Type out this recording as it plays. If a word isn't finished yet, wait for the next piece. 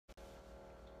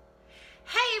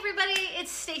everybody,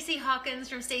 it's Stacey Hawkins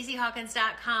from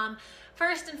StaceyHawkins.com.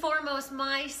 First and foremost,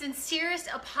 my sincerest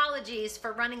apologies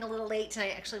for running a little late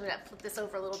tonight. Actually, I'm going to flip this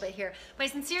over a little bit here. My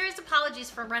sincerest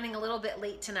apologies for running a little bit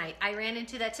late tonight. I ran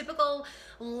into that typical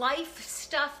life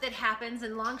stuff that happens,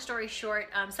 and long story short,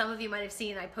 some of you might have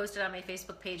seen, I posted on my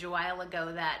Facebook page a while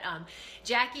ago that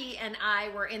Jackie and I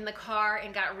were in the car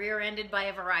and got rear-ended by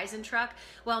a Verizon truck.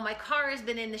 Well, my car has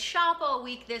been in the shop all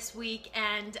week this week,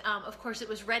 and of course it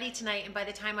was ready tonight, and by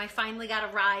the time I finally got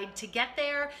a ride to get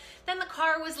there, then the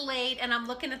car was late, and I'm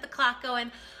looking at the clock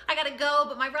going, I gotta go,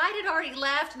 but my ride had already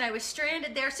left and I was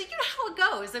stranded there. So you know how it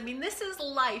goes. I mean, this is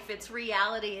life, it's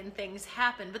reality, and things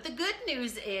happen. But the good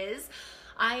news is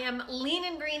I am lean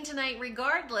and green tonight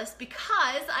regardless,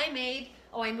 because I made,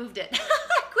 oh, I moved it.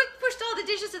 I quick pushed all the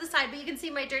dishes to the side, but you can see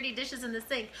my dirty dishes in the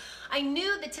sink. I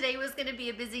knew that today was going to be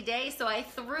a busy day, so I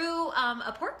threw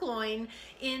a pork loin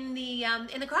in the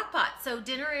crock pot. So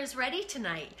dinner is ready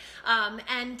tonight.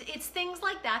 And it's things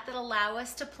like that that allow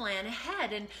us to plan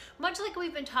ahead. And much like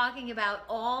we've been talking about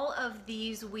all of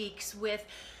these weeks with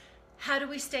how do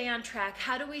we stay on track?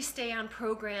 How do we stay on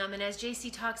program? And as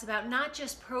JC talks about, not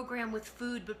just program with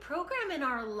food, but program in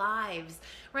our lives,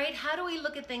 right? How do we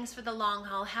look at things for the long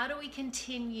haul? How do we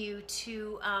continue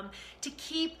to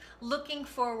keep looking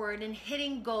forward and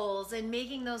hitting goals and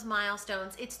making those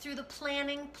milestones? It's through the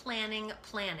planning.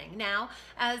 Now,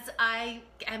 as I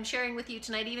am sharing with you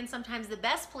tonight, even sometimes the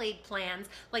best laid plans,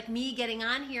 like me getting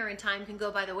on here in time, can go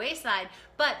by the wayside,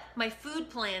 but my food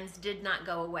plans did not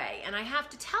go away. And I have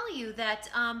to tell you that,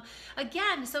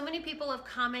 again, so many people have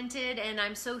commented, and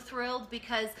I'm so thrilled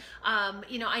because,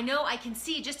 you know I can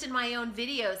see just in my own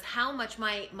videos how much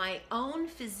my own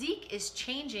physique is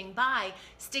changing by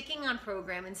sticking on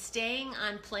program and staying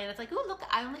on plan. It's like, oh, look,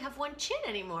 I only have one chin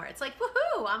anymore. It's like,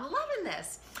 woohoo, I'm loving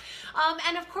this.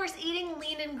 And of course, eating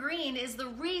lean and green is the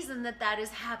reason that that is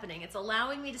happening. It's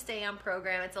allowing me to stay on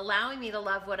program. It's allowing me to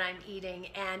love what I'm eating,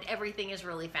 and everything is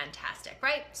really fantastic,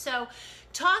 right? So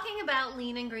talking about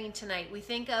lean and green tonight, we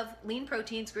think of lean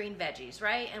proteins, green veggies,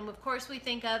 right? And of course we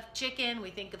think of chicken, we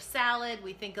think of salad,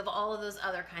 we think of all of those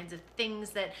other kinds of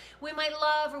things that we might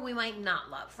love or we might not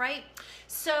love, right?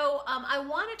 So I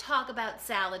want to talk about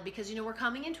salad because, you know, we're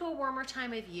coming into a warmer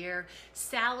time of year.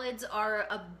 Salads are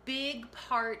a big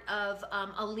part of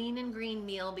a lean and green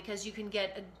meal because you can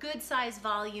get a good size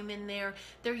volume in there.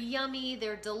 They're yummy,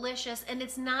 they're delicious, and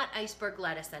it's not iceberg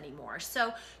lettuce anymore.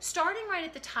 So starting right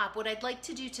at the top, what I'd like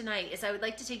to do tonight is I would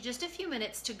like to take just a few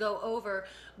minutes to go over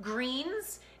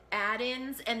greens,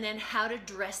 add-ins, and then how to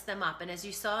dress them up. And as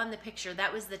you saw in the picture,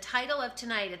 that was the title of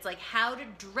tonight. It's like how to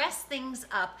dress things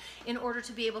up in order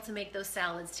to be able to make those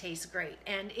salads taste great.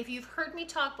 And if you've heard me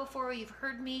talk before, or you've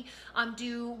heard me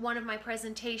do one of my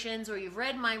presentations, or you've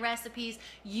read my recipes,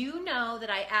 you know that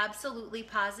I absolutely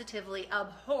positively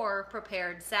abhor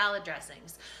prepared salad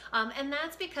dressings. And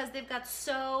that's because they've got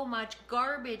so much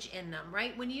garbage in them,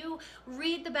 right? When you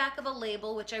read the back of a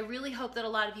label, which I really hope that a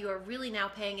lot of you are really now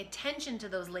paying attention to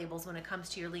those labels when it comes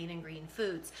to your lean and green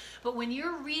foods. But when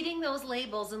you're reading those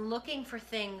labels and looking for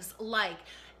things like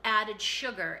added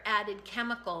sugar, added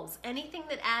chemicals, anything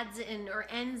that adds in or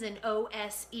ends in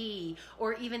OSE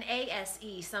or even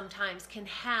ASE sometimes can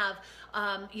have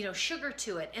sugar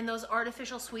to it, and those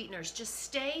artificial sweeteners. Just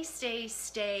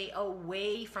stay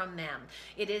away from them.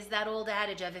 It is that old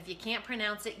adage of if you can't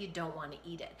pronounce it, you don't want to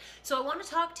eat it. So I want to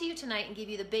talk to you tonight and give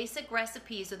you the basic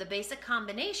recipes or the basic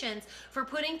combinations for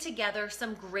putting together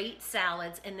some great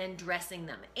salads and then dressing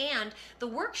them. And the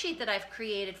worksheet that I've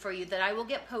created for you that I will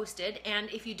get posted, and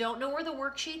if you don't know where the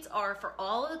worksheets are for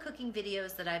all of the cooking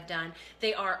videos that I've done,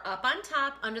 they are up on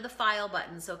top under the file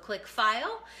button. So click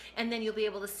file, and then you'll be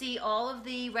able to see all of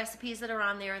the recipes that are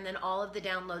on there, and then all of the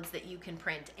downloads that you can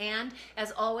print. And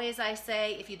as always, I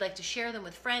say, if you'd like to share them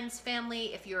with friends,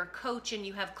 family, if you're a coach and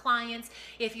you have clients,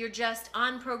 if you're just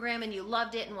on program and you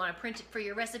loved it and want to print it for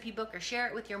your recipe book or share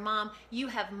it with your mom, you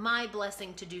have my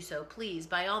blessing to do so. Please,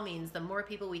 by all means, the more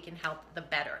people we can help, the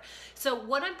better. So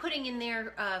what I'm putting in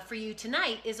there for you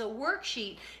tonight is a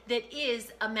worksheet that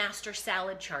is a master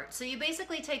salad chart. So you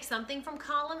basically take something from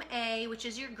column A, which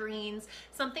is your greens,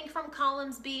 something from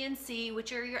columns B and C,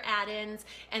 which are your add-ins,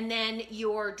 and then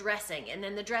your dressing. And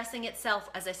then the dressing itself,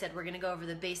 as I said, we're going to go over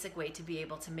the basic way to be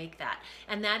able to make that.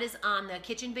 And that is on the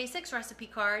Kitchen Basics recipe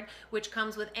card, which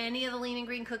comes with any of the lean and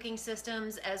green cooking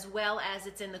systems, as well as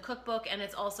it's in the cookbook, and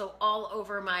it's also all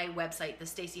over my website, the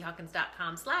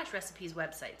StaceyHawkins.com/recipes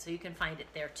website. So you can find it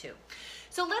there too.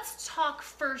 So let's talk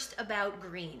first about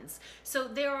greens. So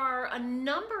there are a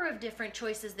number of different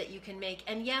choices that you can make,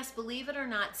 and yes, believe it or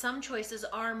not, some choices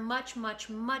are much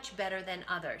better than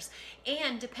others.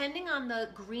 And depending on the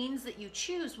greens that you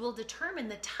choose will determine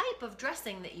the type of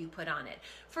dressing that you put on it.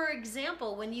 For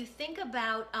example, when you think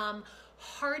about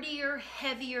heartier,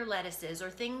 heavier lettuces or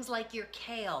things like your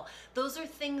kale, those are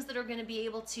things that are going to be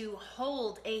able to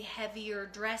hold a heavier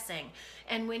dressing.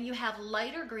 And when you have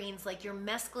lighter greens like your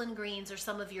mesclun greens or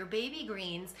some of your baby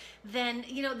greens, then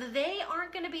they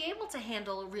aren't going to be able to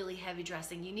handle a really heavy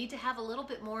dressing. You need to have a little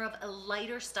bit more of a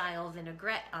lighter style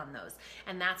vinaigrette on those,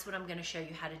 and that's what I'm going to show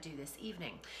you how to do this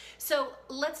evening. So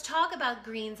let's talk about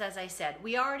greens. As I said,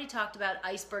 we already talked about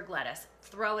iceberg lettuce.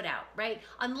 Throw it out, right?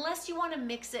 Unless you want to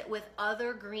mix it with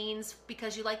other greens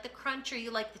because you like the crunch or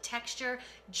you like the texture,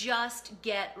 just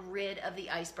get rid of the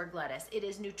iceberg lettuce. It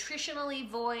is nutritionally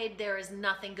void. There is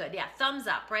nothing good. Yeah, thumbs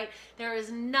up, right? There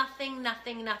is nothing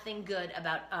good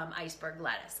about iceberg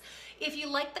lettuce. If you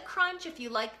like the crunch, if you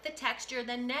like the texture,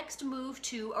 then next move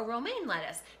to a romaine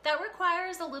lettuce. That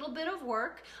requires a little bit of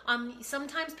work.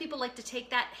 Sometimes people like to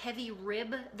take that heavy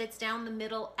rib that's down the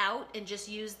middle out and just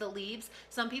use the leaves.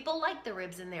 Some people like the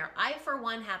ribs in there. I, for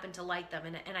one, happen to like them,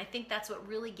 and I think that's what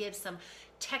really gives some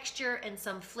texture and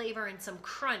some flavor and some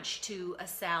crunch to a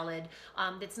salad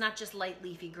that's not just light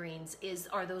leafy greens,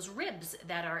 are those ribs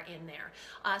that are in there.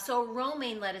 So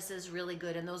romaine lettuce is really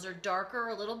good, and those are darker,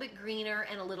 a little bit greener,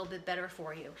 and a little bit better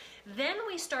for you. Then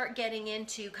we start getting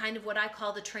into kind of what I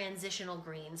call the transitional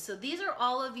greens. So these are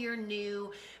all of your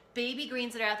new baby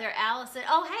greens that are out there. Allison,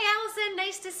 oh hey Allison,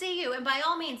 nice to see you. And by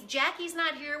all means, Jackie's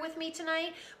not here with me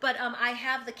tonight, but I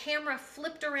have the camera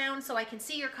flipped around so I can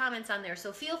see your comments on there.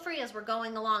 So feel free as we're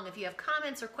going along, if you have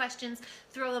comments or questions,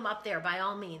 throw them up there by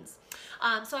all means.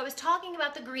 So I was talking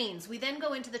about the greens. We then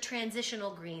go into the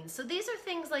transitional greens. So these are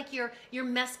things like your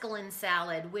mesclun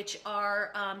salad, which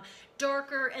are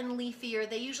darker and leafier.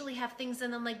 They usually have things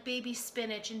in them like baby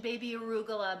spinach and baby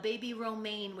arugula, baby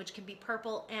romaine, which can be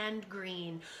purple and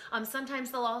green.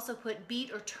 Sometimes they'll also put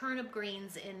beet or turnip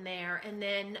greens in there, and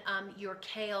then your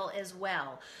kale as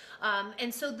well.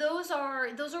 And so those are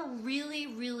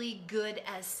really good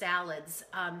as salads.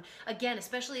 Again,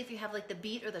 especially if you have like the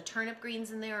beet or the turnip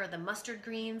greens in there or the mustard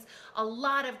greens, a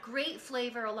lot of great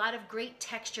flavor, a lot of great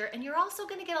texture, and you're also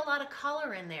going to get a lot of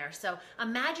color in there. So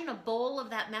imagine a bowl of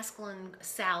that mesclun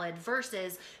salad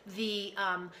versus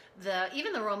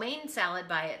even the romaine salad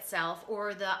by itself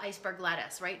or the iceberg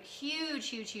lettuce, right?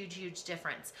 Huge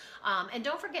difference. And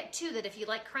don't forget too that if you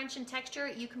like crunch and texture,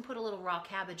 you can put a little raw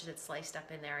cabbage that's sliced up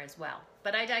in there as well.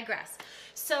 But I digress.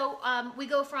 So we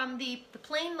go from the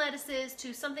plain lettuces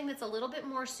to something that's a little bit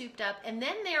more souped up, and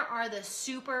then there are the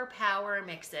super power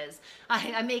mixes.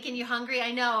 I'm making you hungry.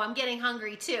 I know, I'm getting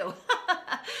hungry too.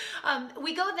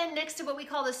 We go then next to what we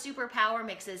call the super power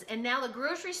mixes, and now the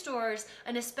grocery stores,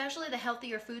 and especially the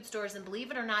healthier food stores, and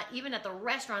believe it or not, even at the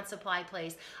restaurant supply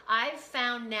place, I've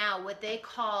found now what they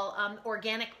call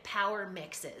organic power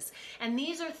mixes. And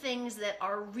these are things that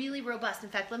are really robust. In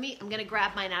fact, I'm gonna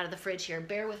grab mine out of the fridge here.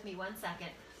 Bear with me one second,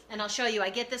 and I'll show you. I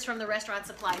get this from the restaurant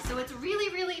supply, so it's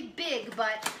really big,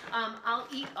 but I'll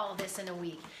eat all this in a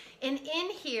week. And in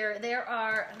here, there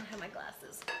are, I don't have my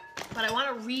glasses, but I want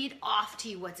to read off to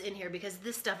you what's in here because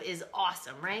this stuff is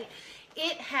awesome, right?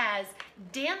 It has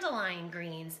dandelion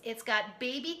greens, it's got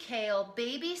baby kale,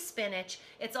 baby spinach,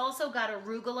 it's also got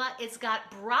arugula, it's got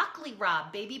broccoli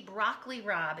rabe, baby broccoli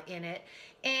rabe in it,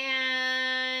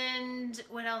 and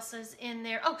what else is in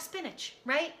there? Oh, spinach,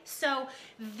 right? So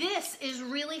this is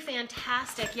really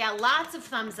fantastic. Yeah, lots of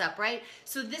thumbs up, right?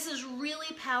 So this is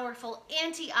really powerful,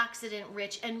 antioxidant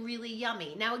rich, and really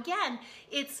yummy. Now again,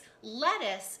 it's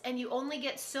lettuce and you only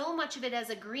get so much of it as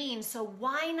a green, so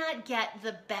why not get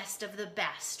the best of the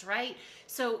best, right?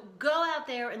 So go out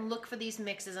there and look for these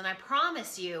mixes, and I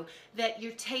promise you that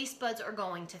your taste buds are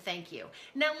going to thank you.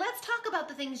 Now let's talk about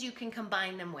the things you can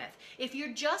combine them with. If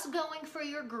you're just going for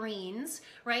your greens,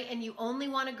 right, and you only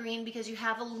want a green because you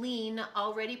have a lean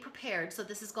already prepared, so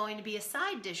this is going to be a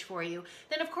side dish for you,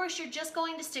 then of course you're just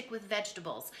going to stick with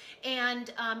vegetables.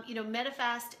 And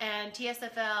Medifast and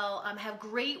TSFL have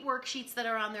great worksheets that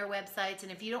are on their websites,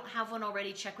 and if you don't have one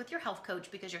already, check with your health coach,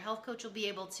 because your health coach will be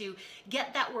able to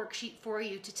get that worksheet for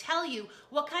you to tell you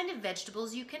what kind of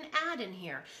vegetables you can add in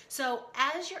here. So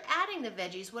as you're adding the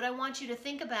veggies, what I want you to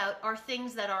think about are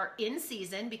things that are in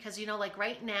season, because like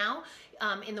right now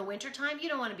in the wintertime, you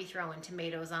don't want to be throwing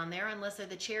tomatoes on there unless they're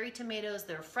the cherry tomatoes,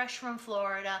 they're fresh from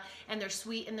Florida, and they're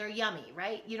sweet and they're yummy,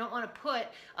 right? You don't want to put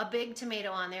a big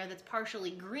tomato on there that's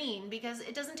partially green because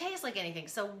it doesn't taste like anything.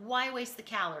 So why waste the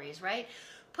calories, right?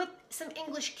 Put some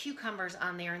English cucumbers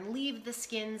on there and leave the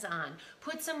skins on.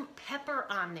 Put some pepper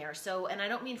on there. So, and I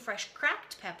don't mean fresh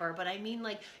cracked pepper, but I mean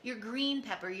like your green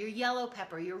pepper, your yellow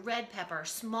pepper, your red pepper,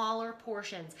 smaller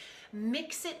portions.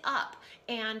 Mix it up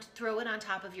and throw it on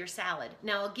top of your salad.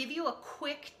 Now, I'll give you a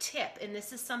quick tip, and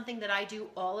this is something that I do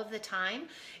all of the time,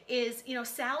 is, you know,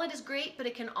 salad is great, but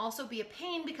it can also be a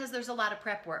pain because there's a lot of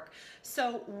prep work.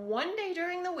 So one day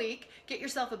during the week, get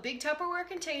yourself a big Tupperware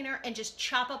container and just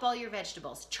chop up all your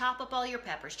vegetables, chop up all your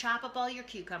peppers, chop up all your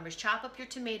cucumbers, chop up your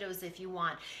tomatoes if you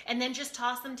want, and then just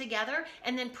toss them together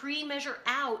and then pre-measure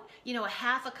out, you know, a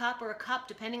half a cup or a cup,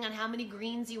 depending on how many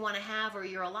greens you want to have or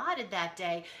you're allotted that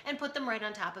day, and put them right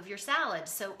on top of your salad.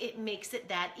 So it makes it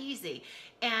that easy.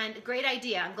 And great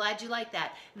idea. I'm glad you like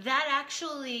that. That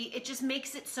actually, it just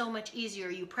makes it so much easier.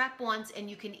 You prep once and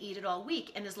you can eat it all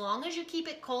week. And as long as you keep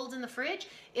it cold in the fridge,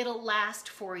 it'll last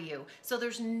for you. So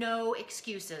there's no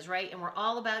excuses, right? And we're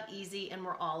all about easy and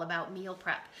we're all about meal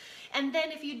prep. And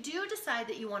then if you do decide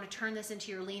that you want to turn this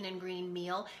into your lean and green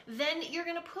meal, then you're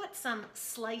going to put some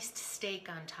sliced steak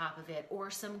on top of it or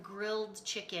some grilled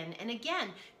chicken. And again,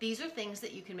 these are things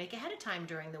that you can make ahead of time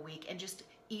during the week and just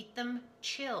eat them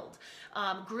chilled.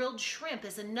 Grilled shrimp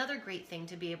is another great thing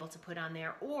to be able to put on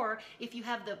there. Or if you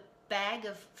have the bag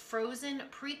of frozen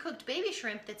pre-cooked baby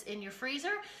shrimp that's in your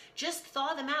freezer, just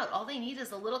thaw them out. All they need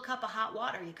is a little cup of hot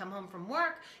water. You come home from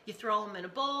work, you throw them in a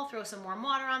bowl, throw some warm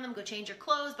water on them, go change your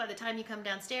clothes. By the time you come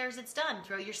downstairs, it's done.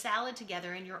 Throw your salad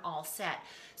together and you're all set.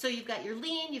 So you've got your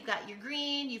lean, you've got your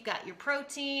green, you've got your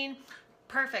protein.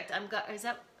 Perfect.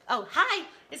 Oh, hi.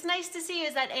 It's nice to see you.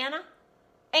 Is that Anna?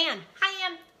 Ann. Hi,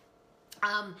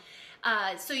 Ann.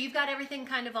 So you've got everything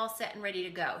kind of all set and ready to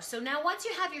go. So now once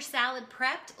you have your salad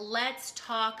prepped, let's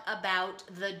talk about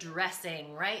the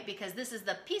dressing, right? Because this is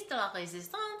the piece de la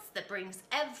resistance that brings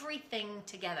everything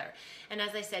together. And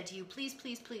as I said to you, please,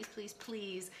 please, please, please,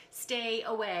 please stay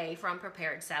away from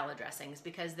prepared salad dressings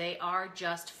because they are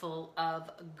just full of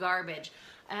garbage.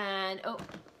 And, oh,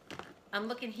 I'm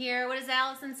looking here. What is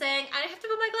Allison saying? I have to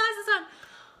put my glasses on.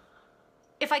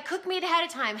 If I cook meat ahead of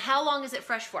time, how long is it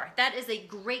fresh for? That is a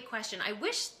great question. I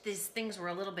wish these things were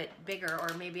a little bit bigger,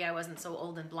 or maybe I wasn't so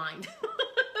old and blind.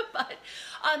 But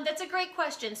that's a great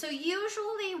question. So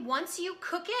usually once you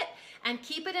cook it and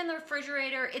keep it in the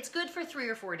refrigerator, it's good for 3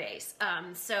 or 4 days.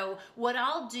 So what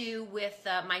I'll do with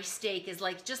my steak is,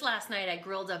 like, just last night I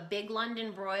grilled a big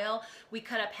London broil. We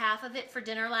cut up half of it for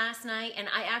dinner last night, and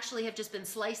I actually have just been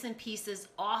slicing pieces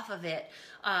off of it,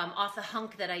 off the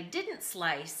hunk that I didn't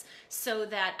slice, so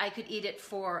that I could eat it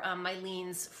for my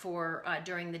leans for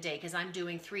during the day, because I'm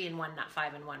doing 3-in-1, not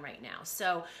 5-in-1 right now.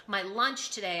 So my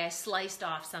lunch today, I sliced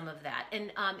off some of that.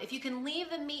 And if you can leave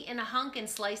the meat in a hunk and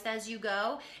slice as you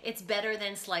go, it's better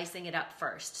than slicing it up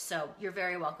first. So you're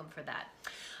very welcome for that.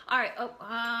 All right.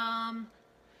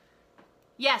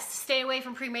 Yes, stay away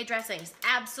from pre-made dressings.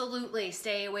 Absolutely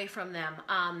stay away from them.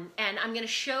 And I'm going to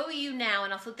show you now,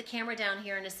 and I'll flip the camera down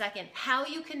here in a second, how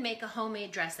you can make a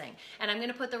homemade dressing. And I'm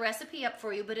going to put the recipe up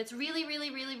for you, but it's really,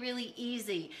 really, really, really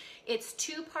easy. It's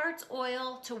 2 parts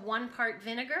oil to 1 part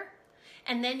vinegar.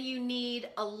 And then you need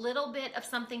a little bit of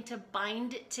something to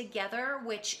bind it together,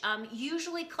 which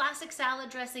usually classic salad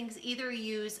dressings either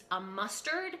use a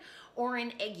mustard or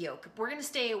an egg yolk. We're going to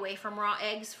stay away from raw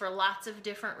eggs for lots of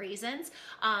different reasons,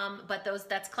 but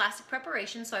that's classic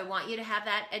preparation, so I want you to have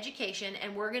that education,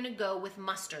 and we're going to go with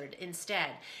mustard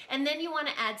instead. And then you want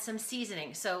to add some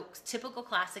seasoning. So typical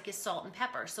classic is salt and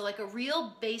pepper. So like a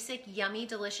real basic, yummy,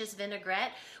 delicious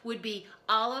vinaigrette would be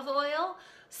olive oil,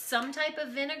 some type of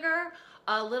vinegar,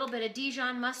 a little bit of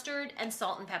Dijon mustard, and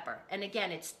salt and pepper. And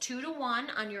again, it's 2 to 1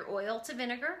 on your oil to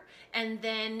vinegar, and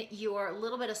then your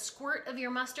little bit of squirt of your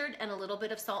mustard and a little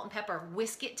bit of salt and pepper.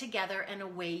 Whisk it together and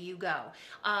away you go.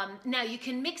 Now you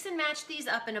can mix and match these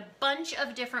up in a bunch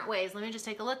of different ways. Let me just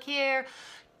take a look here.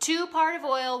 2 part of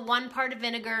oil, 1 part of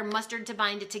vinegar, mustard to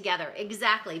bind it together.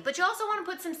 Exactly. But you also want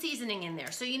to put some seasoning in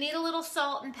there. So you need a little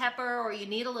salt and pepper, or you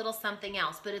need a little something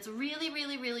else. But it's really,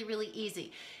 really, really, really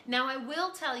easy. Now I will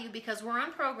tell you, because we're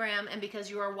on program and because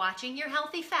you are watching your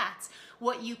healthy fats,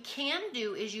 what you can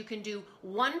do is you can do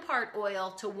 1 part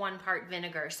oil to 1 part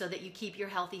vinegar so that you keep your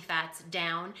healthy fats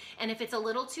down. And if it's a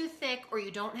little too thick or you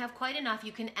don't have quite enough,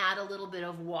 you can add a little bit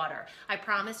of water. I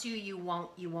promise you, you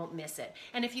won't miss it.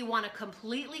 And if you want a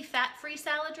completely fat-free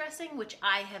salad dressing, which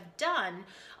I have done,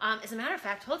 as a matter of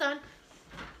fact, hold on,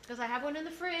 because I have one in the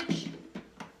fridge.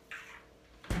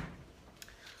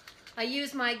 I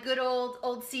use my good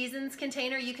old Seasons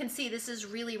container. You can see this is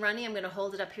really runny. I'm going to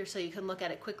hold it up here so you can look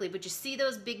at it quickly. But you see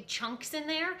those big chunks in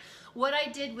there? What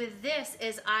I did with this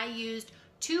is I used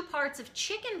 2 parts of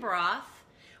chicken broth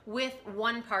with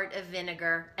 1 part of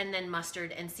vinegar and then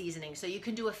mustard and seasoning. So you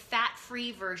can do a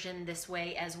fat-free version this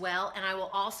way as well. And I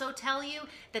will also tell you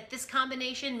that this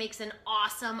combination makes an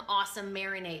awesome, awesome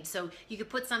marinade. So you could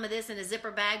put some of this in a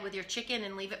zipper bag with your chicken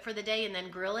and leave it for the day and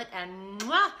then grill it, and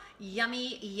mwah,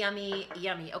 yummy, yummy,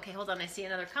 yummy. Okay, hold on, I see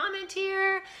another comment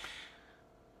here.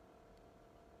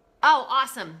 Oh,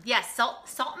 awesome. Yes,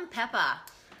 salt and pepper.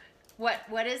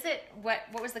 What is it? What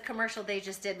was the commercial they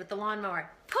just did with the lawnmower?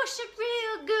 Push it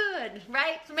real good,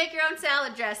 right? So make your own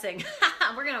salad dressing.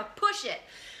 We're gonna push it.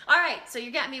 All right, so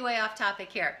you got me way off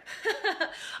topic here.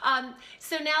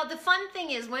 So now the fun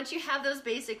thing is, once you have those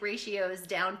basic ratios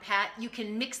down pat, you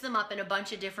can mix them up in a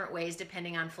bunch of different ways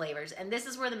depending on flavors. And this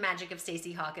is where the magic of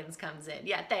Stacey Hawkins comes in.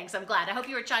 Yeah, thanks, I'm glad. I hope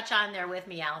you were cha-chaing there with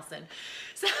me, Allison.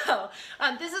 So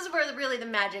this is where really the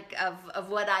magic of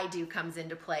what I do comes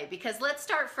into play, because let's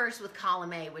start first with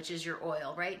column A, which is your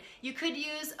oil, right? You could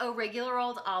use a regular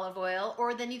old olive oil,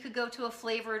 or then you could go to a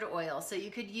flavored oil. So you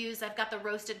could use, I've got the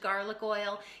roasted garlic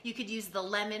oil, you could use the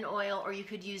lemon oil, or you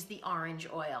could use the orange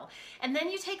oil. And then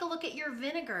you take a look at your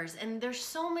vinegars, and there's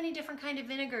so many different kind of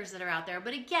vinegars that are out there.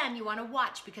 But again, you want to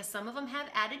watch, because some of them have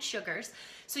added sugars.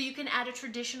 So you can add a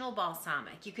traditional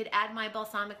balsamic. You could add my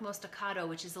balsamic moscato,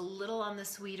 which is a little on the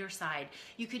sweeter side.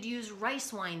 You could use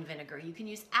rice wine vinegar. You can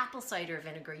use apple cider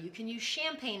vinegar. You can use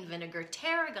champagne vinegar,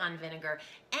 tarragon vinegar,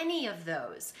 any of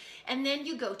those. And then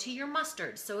you go to your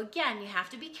mustards. So again, you have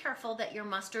to be careful that your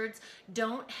mustards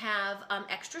don't have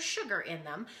extra sugar in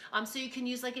them. So you can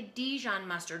use like a Dijon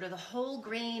mustard or the whole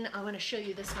grain. I want to show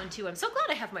you this one too. I'm so glad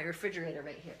I have my refrigerator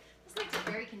right here. This makes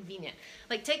it very convenient.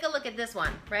 Like, take a look at this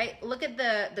one, right? Look at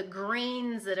the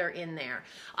grains that are in there.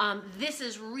 This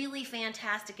is really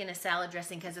fantastic in a salad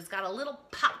dressing because it's got a little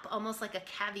pop, almost like a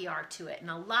caviar to it, and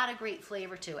a lot of great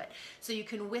flavor to it. So you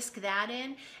can whisk that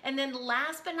in. And then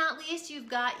last but not least, you've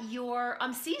got your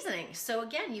seasoning. So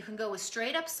again, you can go with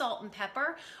straight up salt and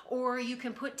pepper, or you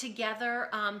can put together,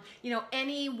 you know,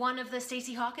 any one of the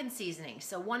Stacey Hawkins seasonings.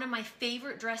 So one of my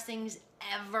favorite dressings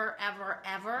ever, ever,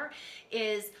 ever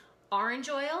is orange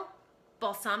oil,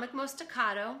 balsamic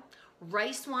moscato,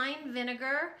 rice wine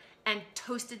vinegar, and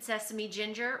toasted sesame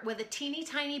ginger with a teeny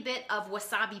tiny bit of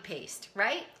wasabi paste,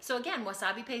 right? So again,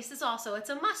 wasabi paste is also, it's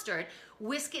a mustard.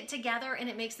 Whisk it together and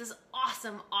it makes this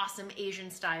awesome, awesome Asian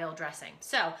style dressing.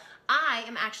 So I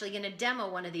am actually gonna demo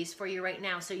one of these for you right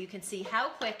now so you can see how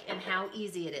quick and how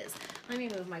easy it is. Let me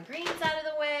move my greens out of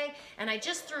the way. And I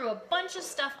just threw a bunch of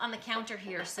stuff on the counter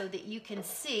here so that you can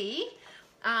see.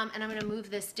 And I'm gonna move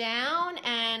this down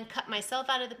and cut myself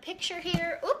out of the picture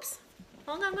here. Oops,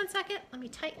 hold on one second. Let me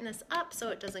tighten this up so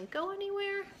it doesn't go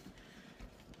anywhere.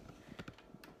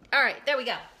 All right, there we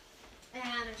go. And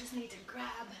I just need to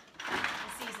grab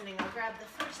the seasoning. I'll grab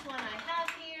the first one I have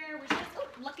here, which is, oh,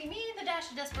 lucky me, the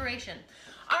dash of desperation.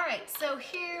 All right, so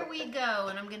here we go.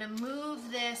 And I'm gonna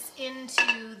move this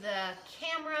into the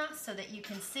camera so that you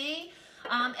can see.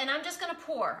 And I'm just gonna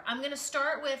pour. I'm gonna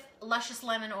start with luscious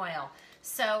lemon oil.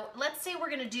 So let's say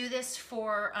we're gonna do this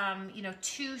for, you know,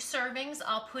 2 servings.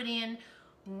 I'll put in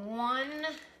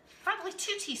probably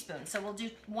 2 teaspoons. So we'll do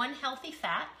 1 healthy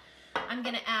fat. I'm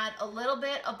gonna add a little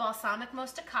bit of balsamic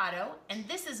moscato, and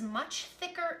this is much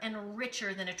thicker and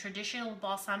richer than a traditional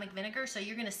balsamic vinegar, so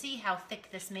you're gonna see how thick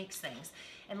this makes things.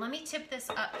 And let me tip this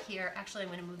up here. Actually,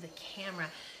 I'm gonna move the camera.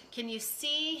 Can you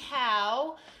see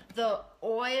how the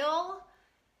oil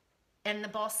and the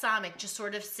balsamic just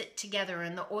sort of sit together,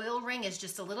 and the oil ring is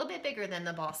just a little bit bigger than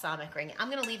the balsamic ring? I'm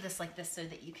gonna leave this like this so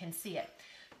that you can see it.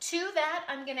 To that,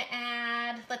 I'm gonna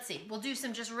add, let's see, we'll do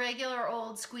some just regular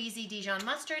old squeezy Dijon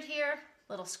mustard here,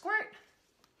 little squirt.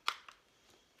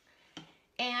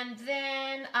 And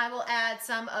then I will add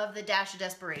some of the dash of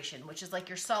desperation, which is like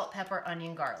your salt, pepper,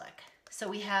 onion, garlic. So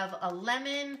we have a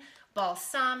lemon,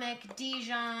 balsamic,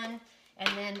 Dijon, and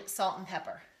then salt and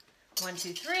pepper. 1,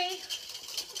 2, 3.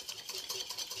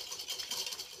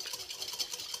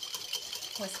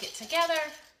 Whisk it together,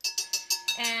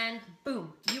 and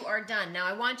boom, you are done. Now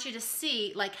I want you to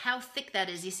see like how thick that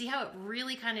is. You see how it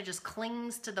really kind of just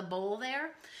clings to the bowl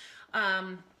there?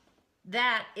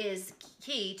 That is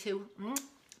key to,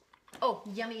 oh,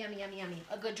 yummy, yummy, yummy, yummy,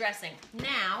 a good dressing.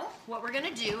 Now, what we're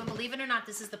gonna do, and believe it or not,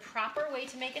 this is the proper way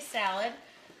to make a salad.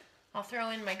 I'll throw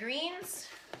in my greens.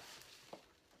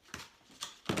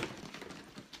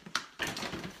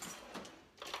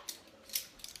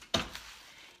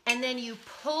 And then you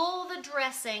pull the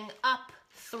dressing up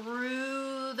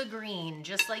through the green,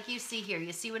 just like you see here.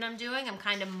 You see what I'm doing? I'm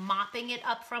kind of mopping it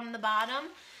up from the bottom.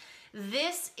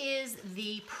 This is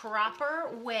the proper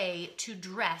way to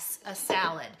dress a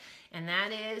salad, and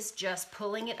that is just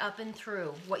pulling it up and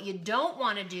through. What you don't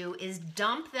want to do is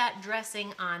dump that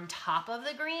dressing on top of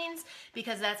the greens,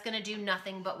 because that's going to do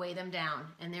nothing but weigh them down.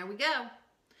 And there we go.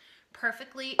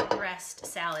 Perfectly dressed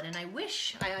salad. And I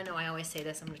wish, I know I always say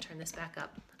this, I'm going to turn this back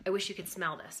up. I wish you could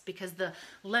smell this, because the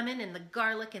lemon and the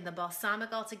garlic and the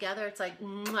balsamic all together, it's like,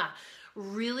 mwah,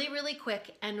 really, really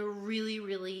quick and really,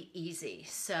 really easy.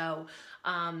 So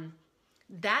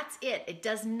that's it. It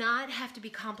does not have to be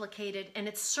complicated, and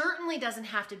it certainly doesn't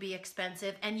have to be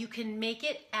expensive, and you can make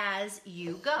it as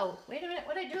you go. Wait a minute,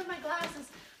 what did I do with my glasses?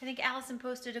 I think Allison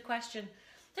posted a question.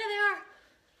 There they are.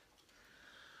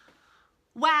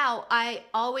 Wow, I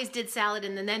always did salad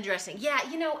and then dressing. Yeah,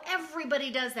 you know,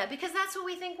 everybody does that because that's what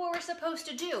we think we're supposed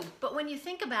to do. But when you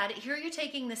think about it, here you're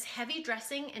taking this heavy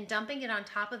dressing and dumping it on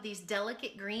top of these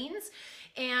delicate greens,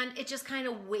 and it just kind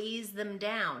of weighs them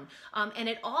down. And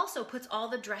it also puts all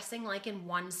the dressing like in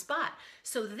one spot.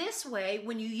 So this way,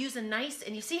 when you use a nice,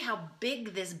 and you see how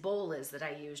big this bowl is that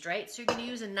I used, right? So you're gonna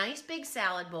use a nice big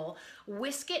salad bowl,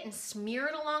 whisk it and smear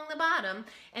it along the bottom,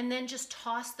 and then just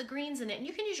toss the greens in it. And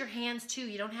you can use your hands too.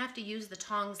 You don't have to use the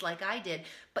tongs like I did,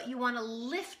 but you want to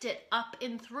lift it up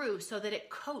and through so that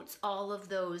it coats all of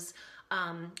those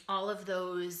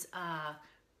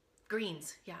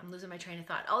greens. Yeah, I'm losing my train of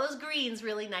thought. All those greens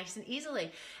really nice and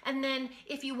easily. And then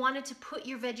if you wanted to put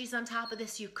your veggies on top of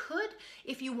this, you could.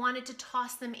 If you wanted to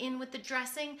toss them in with the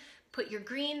dressing, put your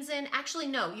greens in. Actually,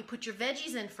 no, you put your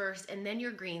veggies in first and then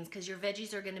your greens, because your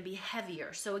veggies are going to be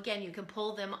heavier. So again, you can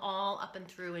pull them all up and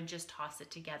through and just toss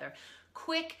it together.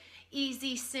 Quick,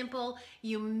 easy, simple.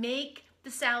 You make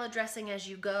the salad dressing as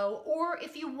you go, or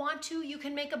if you want to, you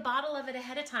can make a bottle of it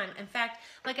ahead of time. In fact,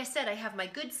 like I said, I have my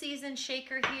Good Season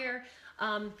shaker here.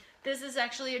 This is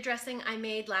actually a dressing I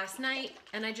made last night,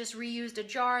 and I just reused a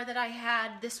jar that I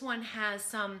had. This one has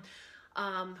some,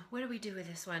 what do we do with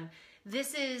this one?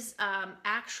 This is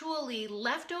actually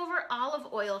leftover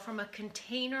olive oil from a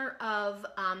container of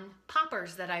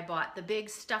poppers that I bought, the big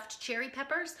stuffed cherry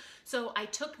peppers. So I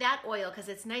took that oil because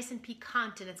it's nice and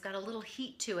piquant and it's got a little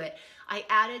heat to it. I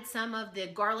added some of the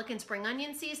garlic and spring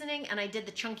onion seasoning, and I did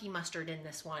the chunky mustard in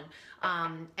this one.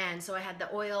 And so I had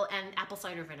the oil and apple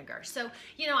cider vinegar. So,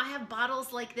 you know, I have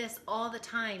bottles like this all the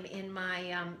time in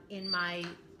my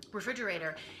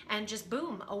refrigerator, and just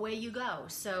boom, away you go.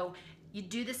 So you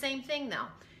do the same thing though.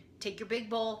 Take your big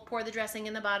bowl, pour the dressing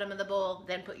in the bottom of the bowl,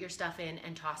 then put your stuff in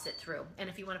and toss it through. And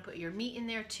if you want to put your meat in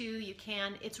there too, you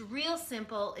can. It's real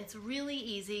simple, it's really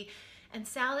easy. And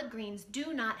salad greens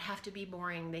do not have to be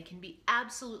boring. They can be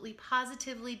absolutely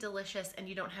positively delicious, and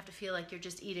you don't have to feel like you're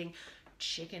just eating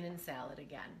chicken and salad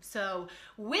again. So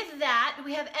with that, do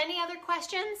we have any other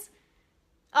questions?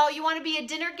 Oh, you want to be a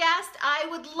dinner guest? I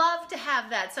would love to have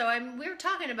that. So we were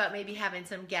talking about maybe having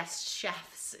some guest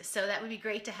chefs. So that would be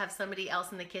great to have somebody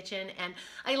else in the kitchen. And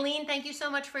Eileen, thank you so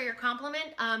much for your compliment.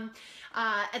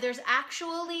 There's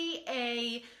actually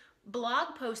a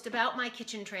blog post about my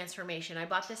kitchen transformation. I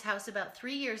bought this house about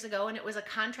 3 years ago, and it was a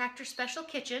contractor special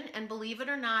kitchen. And believe it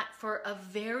or not, for a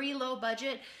very low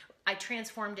budget, I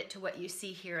transformed it to what you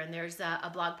see here, and there's a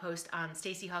blog post on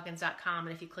staceyhawkins.com,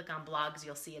 and if you click on blogs,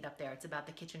 you'll see it up there. It's about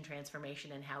the kitchen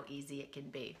transformation and how easy it can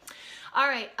be. All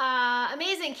right,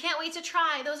 amazing. Can't wait to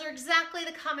try. Those are exactly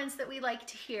the comments that we like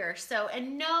to hear. So,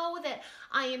 and know that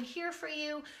I am here for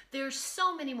you. There's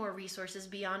so many more resources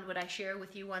beyond what I share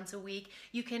with you once a week.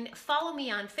 You can follow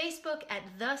me on Facebook at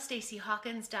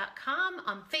thestaceyhawkins.com,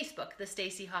 on Facebook, The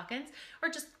Stacey Hawkins, or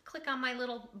just click on my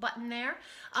little button there.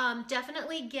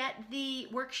 Definitely get the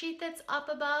worksheet that's up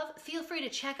above. Feel free to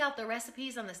check out the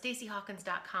recipes on the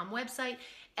staceyhawkins.com website.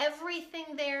 Everything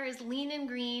there is lean and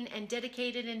green and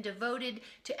dedicated and devoted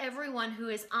to everyone who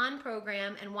is on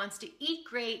program and wants to eat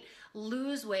great,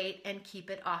 lose weight, and keep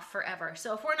it off forever.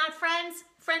 So if we're not friends,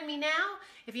 friend me now.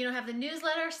 If you don't have the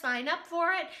newsletter, sign up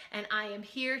for it, and I am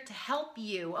here to help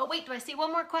you. Oh wait, do I see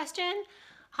one more question?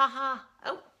 Haha.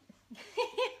 Oh.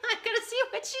 I'm gonna see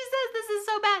what she says. This is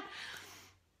so bad.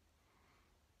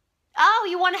 Oh,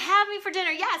 you want to have me for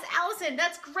dinner? Yes, Allison,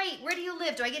 that's great. Where do you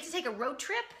live? Do I get to take a road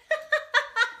trip?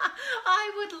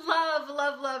 I would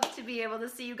love to be able to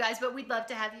see you guys, but we'd love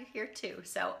to have you here too.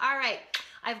 So, all right,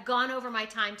 I've gone over my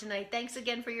time tonight. Thanks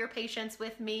again for your patience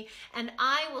with me, and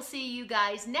I will see you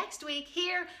guys next week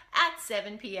here at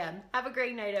 7 p.m. Have a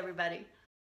great night, everybody.